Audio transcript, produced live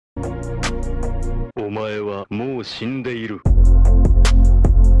お前はもう死んでいる。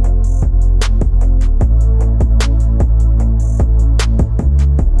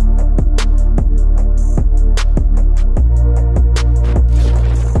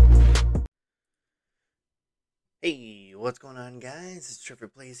Hey, what's going on, guys? It's Trevor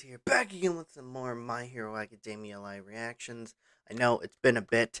Plays here, back again with some more My Hero Academia live reactions. I know it's been a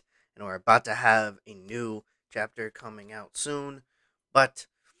bit, and we're about to have a new chapter coming out soon, but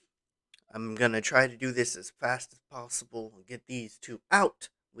I'm gonna try to do this as fast as possible and get these two out.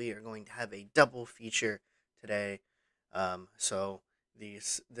 We are going to have a double feature today. So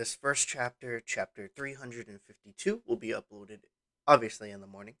this first chapter, chapter 352, will be uploaded obviously in the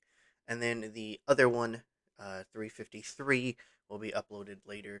morning, and then the other one, 353, will be uploaded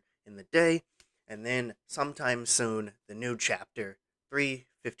later in the day, and then sometime soon the new chapter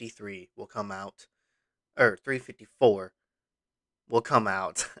 353 will come out, or 354 will come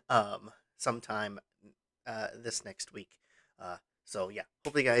out sometime this next week. So yeah,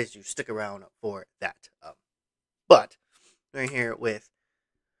 hopefully guys you stick around for that. But we're here with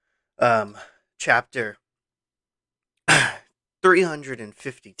chapter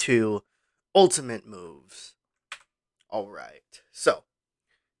 352, Ultimate Moves. Alright, so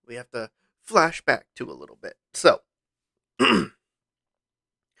we have to flash back to a little bit. So,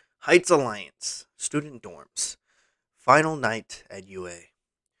 Heights Alliance, student dorms, final night at UA.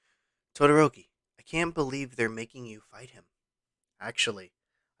 Todoroki, I can't believe they're making you fight him. Actually,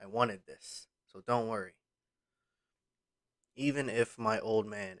 I wanted this, so don't worry. Even if my old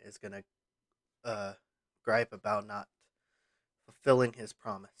man is gonna gripe about not fulfilling his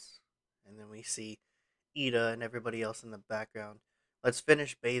promise. And then we see Ida and everybody else in the background. Let's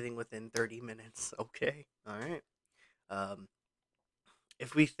finish bathing within 30 minutes, okay? Alright.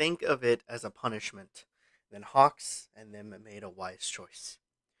 If we think of it as a punishment, then Hawks and them made a wise choice.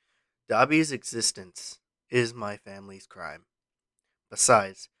 Dabi's existence is my family's crime.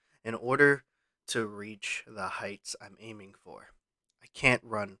 Besides, in order to reach the heights I'm aiming for, I can't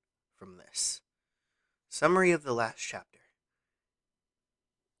run from this. Summary of the last chapter.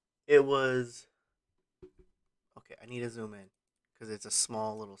 It was... Okay, I need to zoom in, because it's a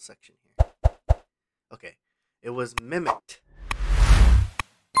small little section here. Okay, it was mimicked.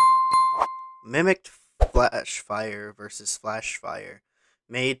 Mimicked flash fire versus flash fire,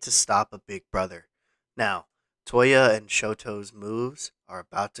 made to stop a big brother. Now, Toya and Shoto's moves are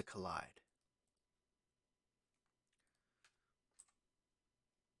about to collide.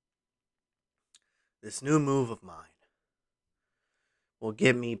 This new move of mine will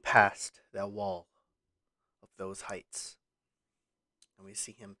get me past that wall of those heights. And we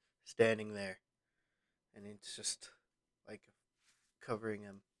see him standing there, and it's just like covering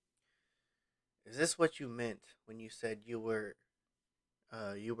him. Is this what you meant when you said you were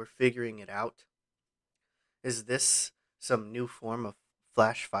figuring it out? Is this some new form of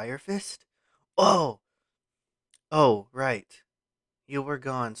Flash Fire Fist? Oh, right. You were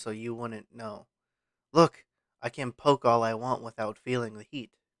gone, so you wouldn't know. Look, I can poke all I want without feeling the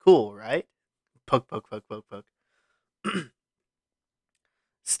heat. Cool, right? Poke, poke, poke, poke, poke.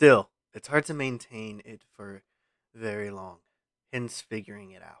 Still, it's hard to maintain it for very long, hence figuring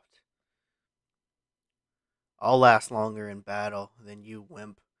it out. I'll last longer in battle than you,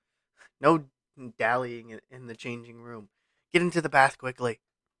 wimp. No dallying in the changing room. Get into the bath quickly.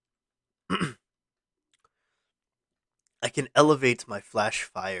 I can elevate my flash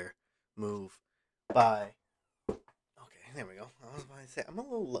fire move by... Okay, there we go. I was about to say, I'm a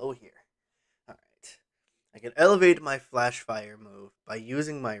little low here. Alright. I can elevate my flash fire move by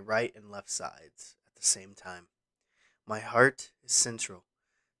using my right and left sides at the same time. My heart is central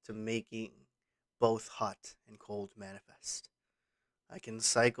to making both hot and cold manifest. I can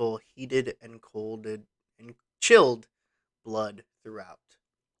cycle heated and colded and chilled blood throughout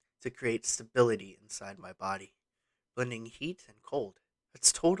to create stability inside my body, blending heat and cold.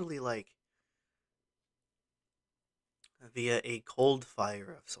 It's totally like via a cold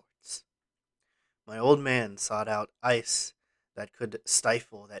fire of sorts. My old man sought out ice that could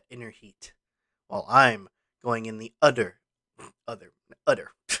stifle that inner heat, while I'm going in the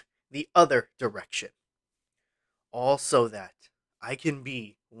the other direction. All so that I can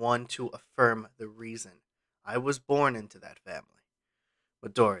be one to affirm the reason I was born into that family.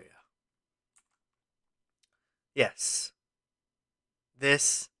 Midoriya. Yes.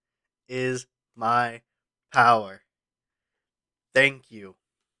 This is my power. Thank you.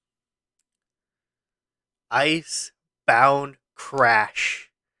 Ice-bound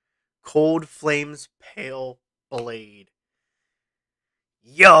crash. Cold flames pale blade.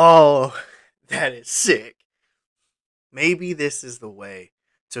 Yo! That is sick. Maybe this is the way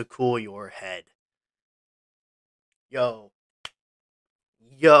to cool your head. Yo.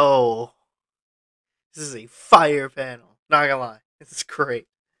 Yo. This is a fire panel. Not gonna lie. This is great.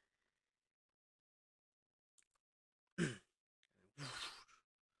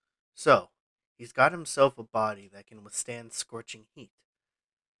 So, he's got himself a body that can withstand scorching heat.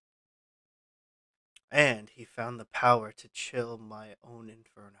 And he found the power to chill my own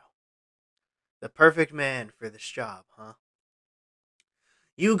inferno. The perfect man for this job, huh?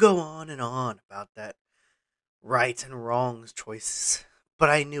 You go on and on about that right and wrongs choices, but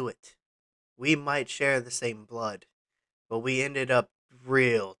I knew it. We might share the same blood, but we ended up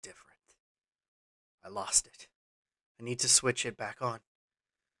real different. I lost it. I need to switch it back on.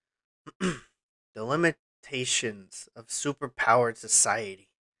 The limitations of superpowered society.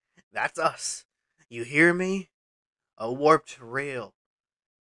 That's us. You hear me? A warped rail.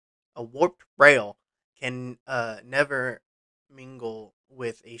 A warped rail can never mingle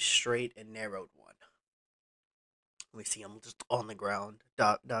with a straight and narrowed one. We see him just on the ground.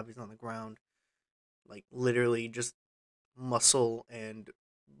 Dobby's on the ground. Like, literally just muscle and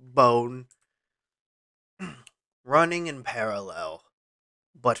bone. Running in parallel,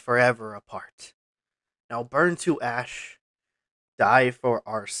 but forever apart. Now burn to ash, die for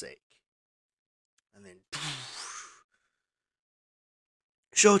our sake. And then,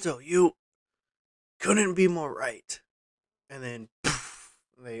 Shoto, you couldn't be more right. And then,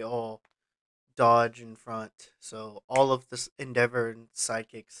 they all dodge in front. So all of this Endeavor and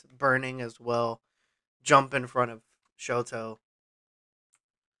sidekicks burning as well. Jump in front of Shoto.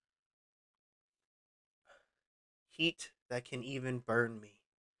 Heat that can even burn me.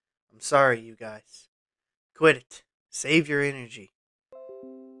 I'm sorry, you guys. Quit it. Save your energy.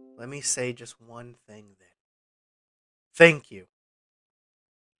 Let me say just one thing then. Thank you.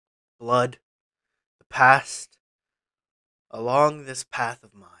 Blood, the past, along this path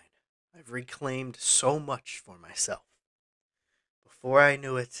of mine, I've reclaimed so much for myself. Before I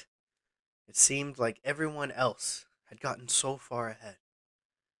knew it, it seemed like everyone else had gotten so far ahead.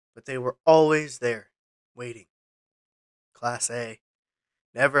 But they were always there, waiting. Class A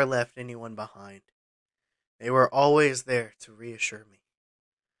never left anyone behind. They were always there to reassure me.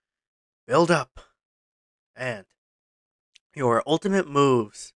 Build up, and your ultimate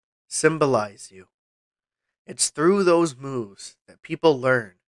moves symbolize you. It's through those moves that people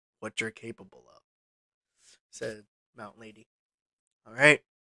learn what you're capable of, said Mountain Lady. Alright.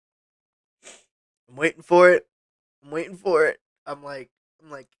 I'm waiting for it. I'm like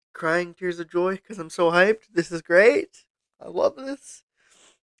crying tears of joy because I'm so hyped. This is great. I love this.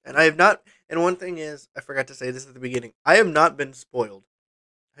 And I have not, and one thing is, I forgot to say this at the beginning, I have not been spoiled.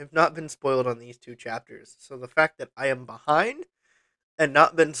 I have not been spoiled on these two chapters. So the fact that I am behind and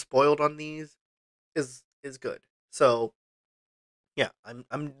not been spoiled on these is good. So yeah,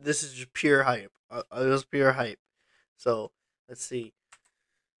 I'm this is just pure hype. It was pure hype. So let's see.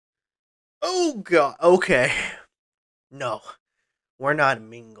 Oh god, okay. No, we're not a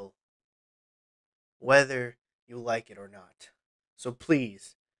mingle, whether you like it or not. So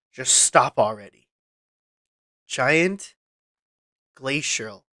please, just stop already. Giant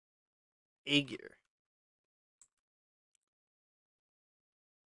glacial Aegir.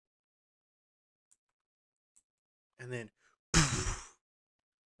 And then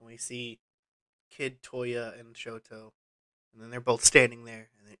and we see Kid Toya and Shoto. And then they're both standing there.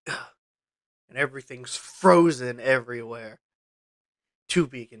 And then and everything's frozen everywhere. To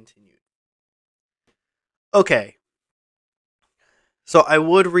be continued. Okay. So I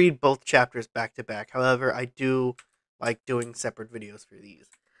would read both chapters back to back. However, I do like doing separate videos for these.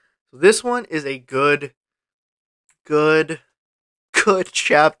 So this one is a good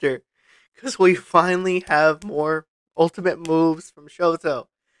chapter. Because we finally have more ultimate moves from Shoto.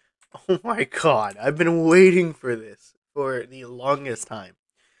 Oh my god, I've been waiting for this for the longest time.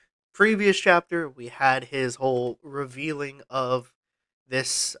 Previous chapter, we had his whole revealing of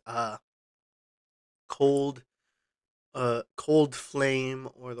this cold flame,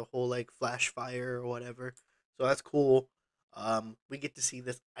 or the whole like flash fire or whatever. So that's cool. We get to see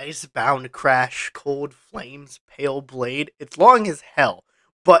this icebound crash, cold flames, pale blade. It's long as hell,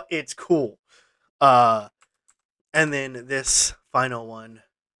 but it's cool. And then this final one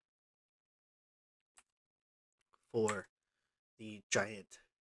for the giant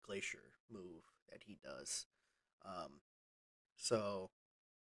glacier move that he does. So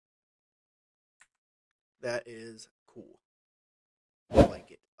that is cool. I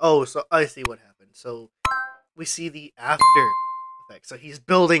like it. Oh, so I see what happened. So we see the after effect. So he's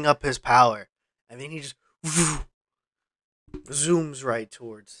building up his power, and then he just zooms right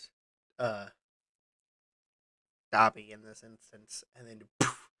towards Dobby in this instance, and then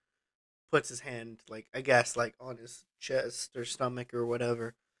puts his hand, like, I guess, like, on his chest or stomach or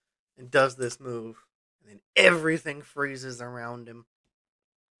whatever, and does this move, and then everything freezes around him,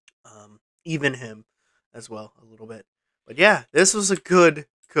 even him as well a little bit. But yeah, this was a good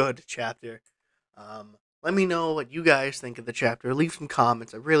chapter. Let me know what you guys think of the chapter. Leave some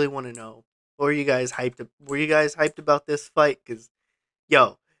comments. I really want to know. Were you guys hyped? Were you guys hyped about this fight? Because,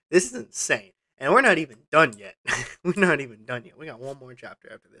 yo, this is insane. And we're not even done yet. We're not even done yet. We got one more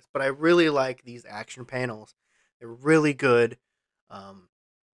chapter after this. But I really like these action panels. They're really good.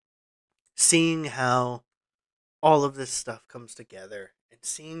 Seeing how all of this stuff comes together and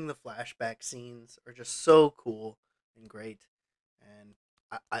seeing the flashback scenes are just so cool and great. And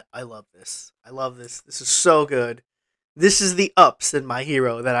I love this. I love this. This is so good. This is the ups in My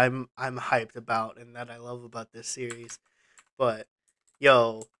Hero that I'm hyped about and that I love about this series. But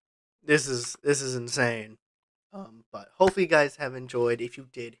yo, this is insane. But hopefully you guys have enjoyed. If you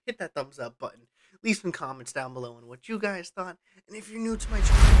did, hit that thumbs up button. Leave some comments down below on what you guys thought. And if you're new to my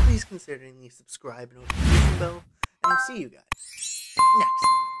channel, please consider subscribing and notification bell. And I'll see you guys next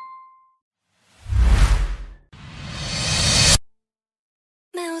time.